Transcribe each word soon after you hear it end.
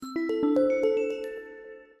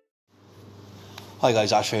Hi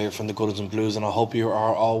guys, Ash here from the Goodens and Blues, and I hope you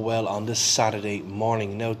are all well on this Saturday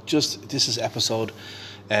morning. Now, this is episode,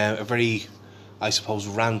 a very, I suppose,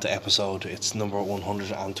 rant episode. It's number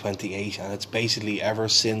 128, and it's basically ever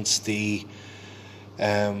since the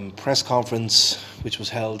press conference which was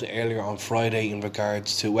held earlier on Friday in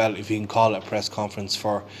regards to, well, if you can call it a press conference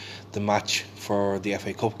for the match for the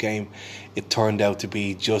FA Cup game. It turned out to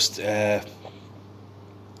be just, I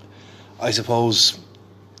suppose,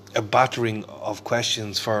 a battering of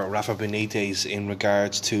questions for Rafa Benitez in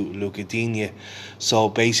regards to Lucas Digne. So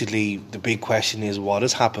basically the big question is, what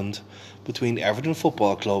has happened between Everton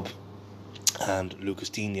Football Club and Lucas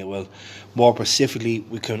Digne? Well, more specifically,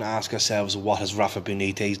 we can ask ourselves, what has Rafa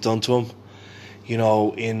Benitez done to him? You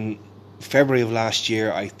know, in February of last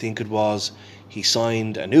year, I think it was, he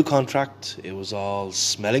signed a new contract. It was all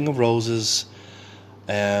smelling of roses.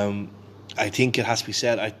 I think it has to be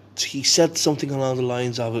said, he said something along the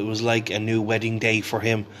lines of it was like a new wedding day for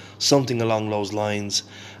him, something along those lines.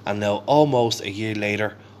 And now, almost a year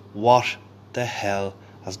later, what the hell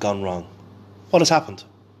has gone wrong? What has happened?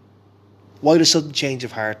 Why the sudden change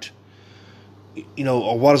of heart? You know,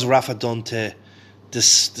 or what has Rafa done to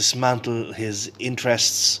dismantle his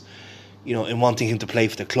interests, you know, in wanting him to play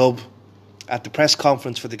for the club? At the press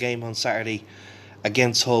conference for the game on Saturday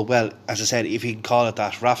against Hull, well, as I said, if you can call it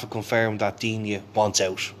that, Rafa confirmed that Digne wants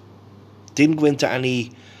out. Didn't go into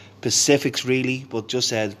any specifics really, but just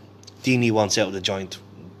said Digne wants out of the joint.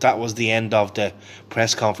 That was the end of the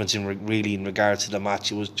press conference in regards to the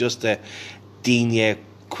match. It was just a Digne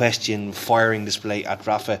question firing display at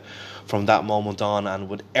Rafa from that moment on, and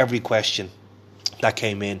with every question that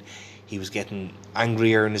came in, he was getting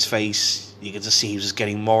angrier in his face. You could just see he was just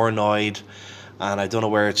getting more annoyed. And I don't know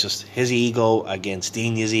where it's just his ego against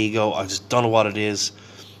Digne's ego. I just don't know what it is.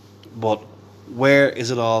 But where is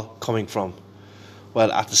it all coming from?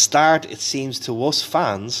 Well, at the start, it seems to us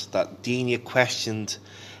fans that Digne questioned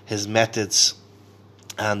his methods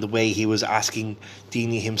and the way he was asking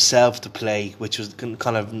Digne himself to play, which was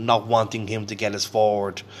kind of not wanting him to get as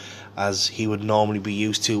forward as he would normally be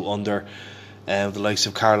used to under the likes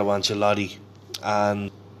of Carlo Ancelotti. And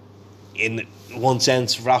in one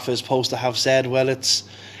sense, Rafa is supposed to have said, well, it's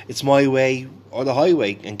my way or the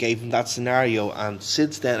highway, and gave him that scenario. And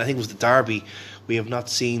since then, I think it was the derby, we have not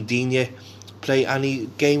seen Digne play any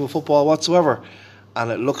game of football whatsoever,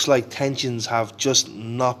 and it looks like tensions have just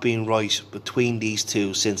not been right between these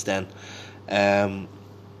two since then.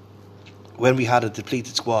 When we had a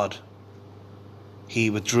depleted squad, he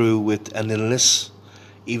withdrew with an illness,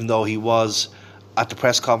 even though he was at the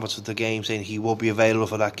press conference with the game saying he will be available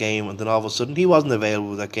for that game, and then all of a sudden he wasn't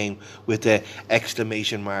available for that game with the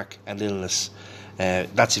exclamation mark and illness.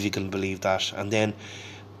 That's if you can believe that. And then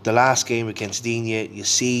the last game against Digne, you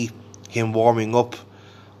see him warming up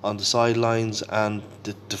on the sidelines, and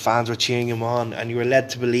the fans were cheering him on, and you were led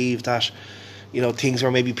to believe that, you know, things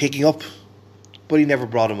were maybe picking up, but he never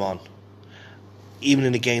brought him on, even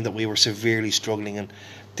in a game that we were severely struggling. And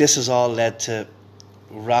this has all led to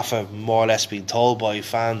Rafa more or less being told by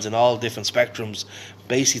fans in all different spectrums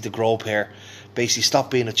basically to grow up here, basically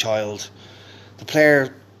stop being a child. The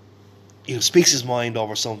player, speaks his mind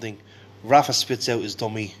over something, Rafa spits out his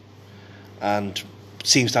dummy and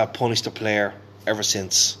seems to have punished the player ever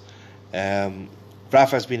since. Rafa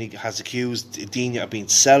has accused Digne of being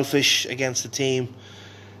selfish against the team,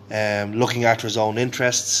 looking after his own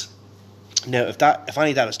interests. Now, if any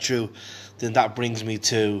of that is true, then that brings me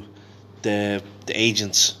to the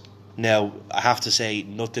agents. Now, I have to say,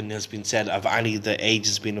 nothing has been said of any of the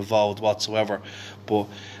agents being involved whatsoever, but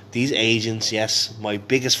these agents, yes, my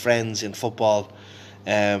biggest friends in football,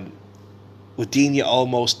 with Digne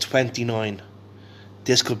almost 29,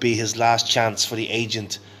 this could be his last chance for the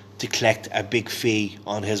agent to collect a big fee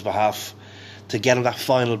on his behalf, to get him that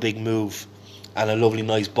final big move and a lovely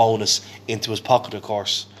nice bonus into his pocket, of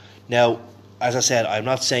course. Now, as I said, I'm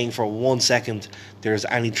not saying for 1 second there's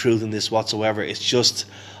any truth in this whatsoever. It's just,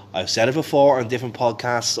 I've said it before on different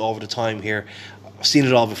podcasts over the time here. I've seen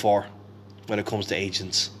it all before when it comes to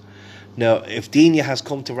agents. Now, if Digne has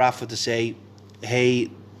come to Rafa to say,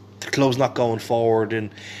 hey, the club's not going forward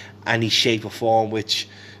in any shape or form, which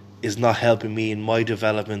is not helping me in my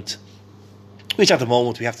development, which at the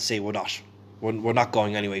moment we have to say we're not. We're not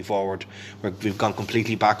going any way forward. We've gone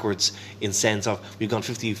completely backwards in sense of we've gone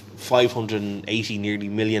 580 nearly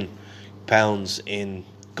million pounds in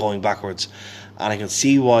going backwards, and I can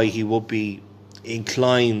see why he would be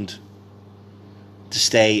inclined to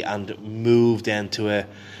stay and move then to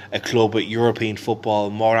a club with European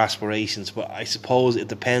football, more aspirations. But I suppose it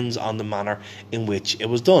depends on the manner in which it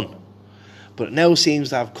was done. But it now seems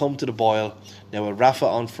to have come to the boil. Now with Rafa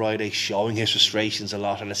on Friday showing his frustrations a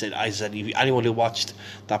lot, and I said, anyone who watched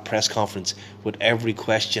that press conference, with every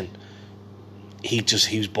question,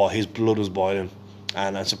 his blood was boiling,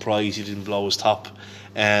 and I'm surprised he didn't blow his top,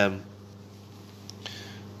 because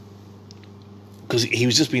he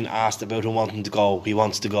was just being asked about him wanting to go. He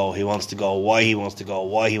wants to go. Why he wants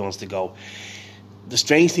to go. The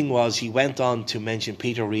strange thing was he went on to mention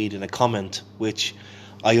Peter Reid in a comment, which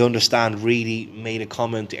I understand really made a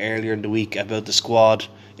comment earlier in the week about the squad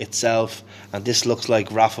itself, and this looks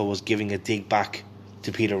like Rafa was giving a dig back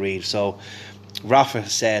to Peter Reid. So Rafa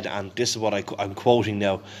said, and this is what I'm quoting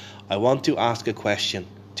now, "I want to ask a question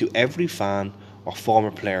to every fan or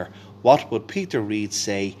former player. What would Peter Reid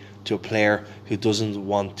say to a player who doesn't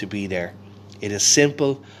want to be there? It is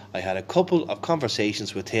simple. I had a couple of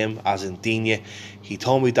conversations with him, as in Digne. He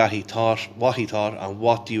told me that he thought what he thought, and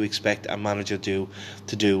what do you expect a manager to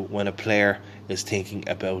do when a player is thinking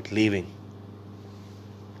about leaving?"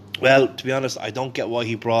 Well, to be honest, I don't get why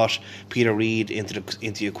he brought Peter Reid into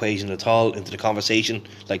the equation at all, into the conversation.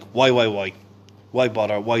 Like, why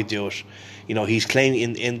bother? Why do it? You know, he's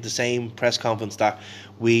claiming in the same press conference that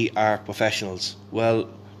we are professionals. Well,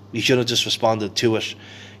 he should have just responded to it.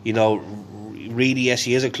 You know, really, yes,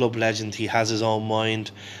 he is a club legend. He has his own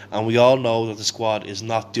mind, and we all know that the squad is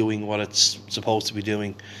not doing what it's supposed to be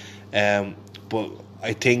doing. But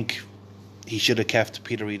I think he should have kept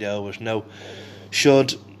Peter Reid out of it. Now,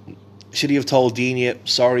 should he have told Digne,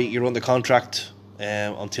 sorry, you're under contract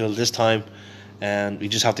until this time, and you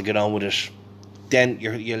just have to get on with it? Then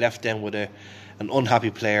you're left then with an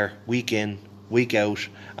unhappy player week in, week out,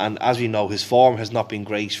 and as we know, his form has not been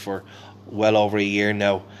great for well over a year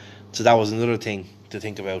now. So that was another thing to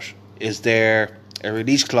think about. Is there a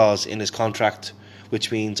release clause in his contract,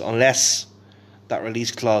 which means unless that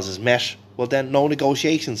release clause is met, well then no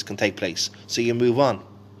negotiations can take place, so you move on.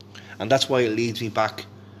 And that's why it leads me back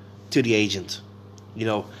to the agent, you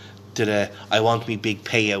know, to the I want me big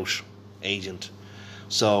payout agent.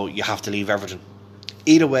 So you have to leave Everton.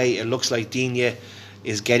 Either way, it looks like Digne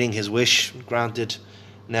is getting his wish granted.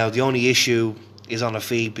 Now the only issue is on a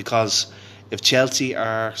fee, because if Chelsea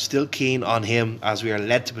are still keen on him, as we are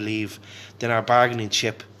led to believe, then our bargaining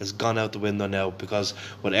chip has gone out the window now, because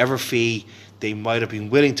whatever fee they might have been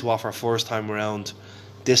willing to offer first time around,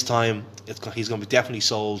 this time he's going to be definitely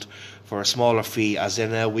sold for a smaller fee, as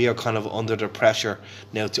in now we are kind of under the pressure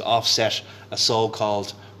now to offset a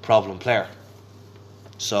so-called problem player.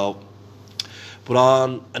 So, but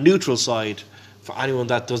on a neutral side, for anyone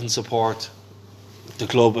that doesn't support the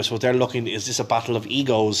club, I suppose they're looking, is this a battle of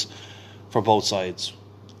egos for both sides,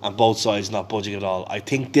 and both sides not budging at all? I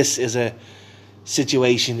think this is a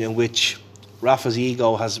situation in which Rafa's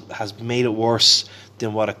ego has made it worse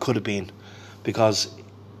than what it could have been, because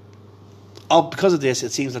of this,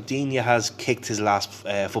 it seems that Digne has kicked his last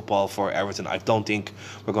football for Everton. I don't think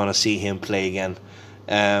we're going to see him play again.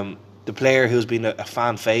 The player who's been a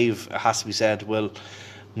fan fave, it has to be said, will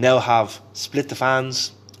now have split the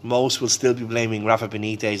fans. Most will still be blaming Rafa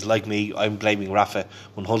Benitez. Like me, I'm blaming Rafa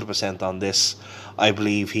 100% on this. I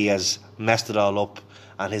believe he has messed it all up,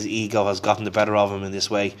 and his ego has gotten the better of him in this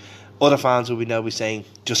way. Other fans will now be saying,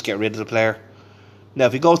 just get rid of the player. Now,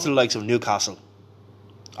 if he goes to the likes of Newcastle,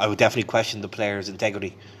 I would definitely question the player's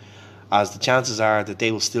integrity, as the chances are that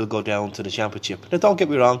they will still go down to the Championship. Now, don't get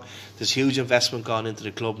me wrong, there's huge investment gone into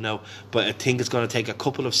the club now, but I think it's going to take a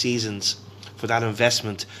couple of seasons for that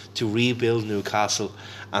investment to rebuild Newcastle,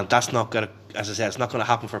 and that's not going to, as I said, it's not going to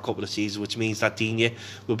happen for a couple of seasons, which means that Digne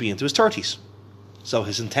will be into his 30s. So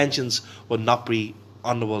his intentions will not be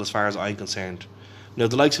honourable as far as I'm concerned. Now,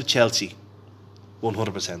 the likes of Chelsea,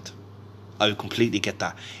 100%. I would completely get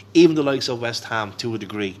that. Even the likes of West Ham to a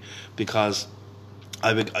degree, because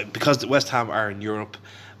the West Ham are in Europe,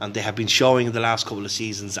 and they have been showing in the last couple of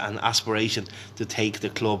seasons an aspiration to take the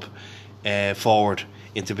club forward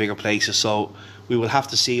into bigger places. So we will have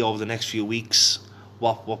to see over the next few weeks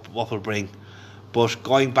what will bring. But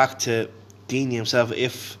going back to Digne himself,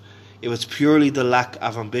 if it's purely the lack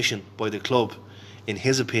of ambition by the club, in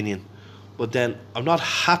his opinion, but then I'm not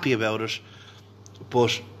happy about it,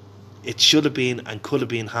 but it should have been and could have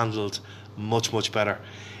been handled much, much better.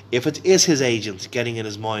 If it is his agent getting in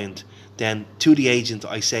his mind, then to the agent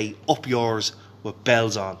I say, up yours with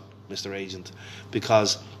bells on, Mr. Agent,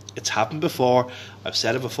 because it's happened before. I've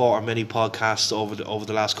said it before on many podcasts over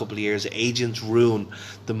the last couple of years. Agents ruin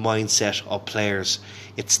the mindset of players.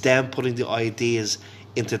 It's them putting the ideas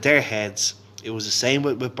into their heads. It was the same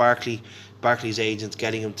with Barkley's agent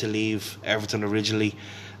getting him to leave Everton originally.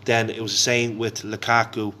 Then it was the same with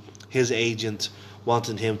Lukaku. His agent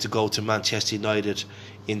wanting him to go to Manchester United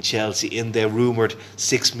in Chelsea in their rumoured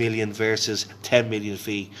 6 million versus 10 million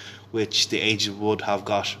fee, which the agent would have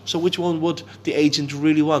got. So which one would the agent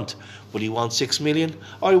really want? Would he want 6 million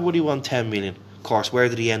or would he want 10 million? Of course, where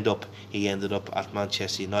did he end up? He ended up at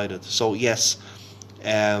Manchester United. So yes,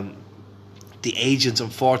 the agents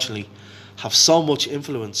unfortunately have so much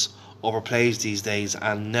influence over players these days,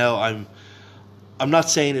 and now I'm not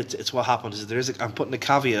saying it's what happened. I'm putting a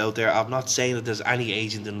caveat out there. I'm not saying that there's any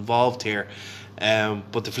agent involved here,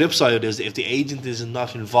 but the flip side is, if the agent is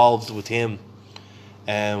not involved with him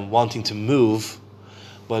wanting to move,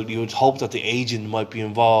 well, you would hope that the agent might be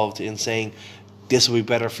involved in saying this will be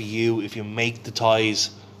better for you if you make the ties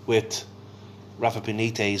with Rafa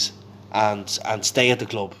Benitez and stay at the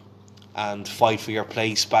club and fight for your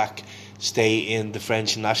place back, stay in the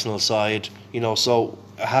French national side. So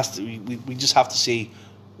it has to. We just have to see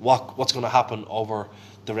what's going to happen over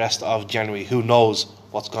the rest of January. Who knows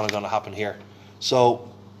what's going to happen here?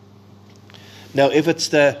 So now, if it's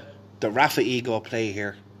the Rafa ego play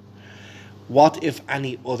here, what if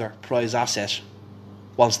any other prize asset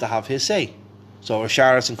wants to have his say? So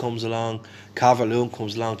Richarlison comes along, Calvert-Lewin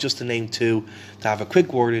comes along, just to name two, to have a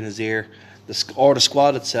quick word in his ear. The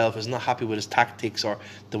squad itself is not happy with his tactics or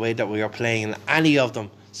the way that we are playing, and any of them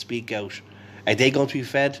speak out. Are they going to be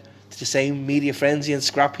fed to the same media frenzy and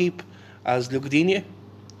scrap heap as Luca Digne?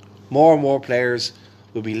 More and more players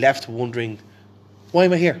will be left wondering, why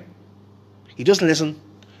am I here? He doesn't listen.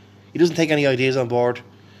 He doesn't take any ideas on board.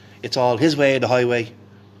 It's all his way or the highway.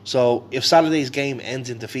 So if Saturday's game ends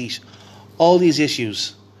in defeat, all these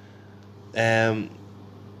issues, it'll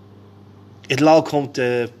all come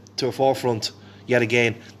to a forefront yet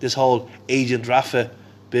again. This whole Agent Rafa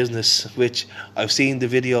business, which I've seen the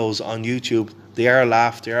videos on YouTube, they are a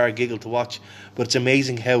laugh, they are a giggle to watch, but it's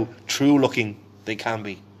amazing how true looking they can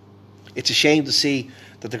be. It's a shame to see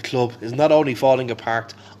that the club is not only falling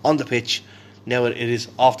apart on the pitch, now it is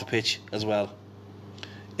off the pitch as well.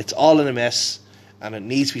 It's all in a mess, and it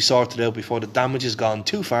needs to be sorted out before the damage has gone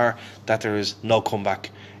too far that there is no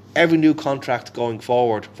comeback. Every new contract going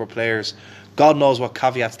forward for players, God knows what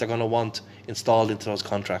caveats they're going to want installed into those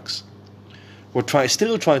contracts. We're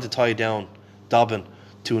still trying to tie down Dobbin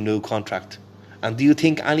to a new contract. And do you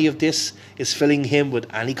think any of this is filling him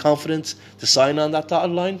with any confidence to sign on that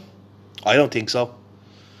dotted line? I don't think so.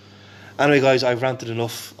 Anyway, guys, I've ranted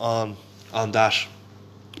enough on that.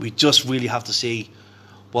 We just really have to see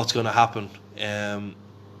what's going to happen in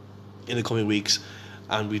the coming weeks,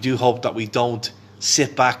 and we do hope that we don't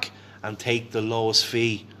sit back and take the lowest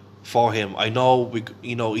fee for him. I know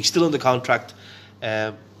he's still under contract,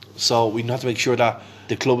 so we have to make sure that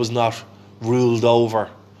the club is not ruled over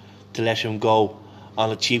to let him go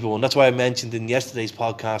on a cheaper one. That's why I mentioned in yesterday's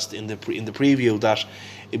podcast in the preview that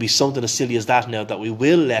it'd be something as silly as that now, that we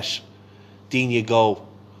will let Digne go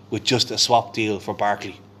with just a swap deal for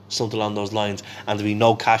Barkley, something along those lines, and there'll be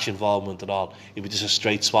no cash involvement at all. It'll be just a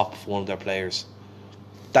straight swap for one of their players.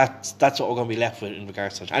 That's what we're going to be left with in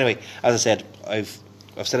regards to it. Anyway, as I said, I've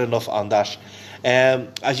said enough on that.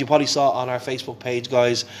 As you probably saw on our Facebook page,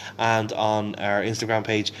 guys, and on our Instagram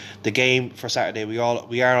page, the game for Saturday, we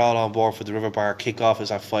are all on board for the River Bar. Kickoff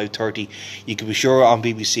is at 5:30. You can be sure on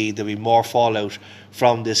BBC there'll be more fallout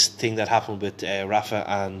from this thing that happened with Rafa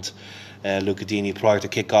and Luca Digne prior to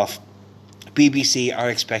kickoff. BBC are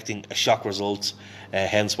expecting a shock result,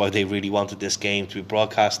 hence why they really wanted this game to be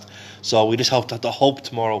broadcast. So we just hope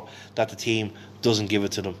tomorrow that the team doesn't give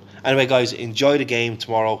it to them. Anyway, guys, enjoy the game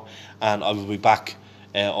tomorrow, and I will be back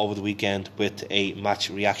over the weekend with a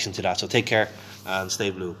match reaction to that. So take care and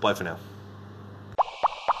stay blue. Bye for now.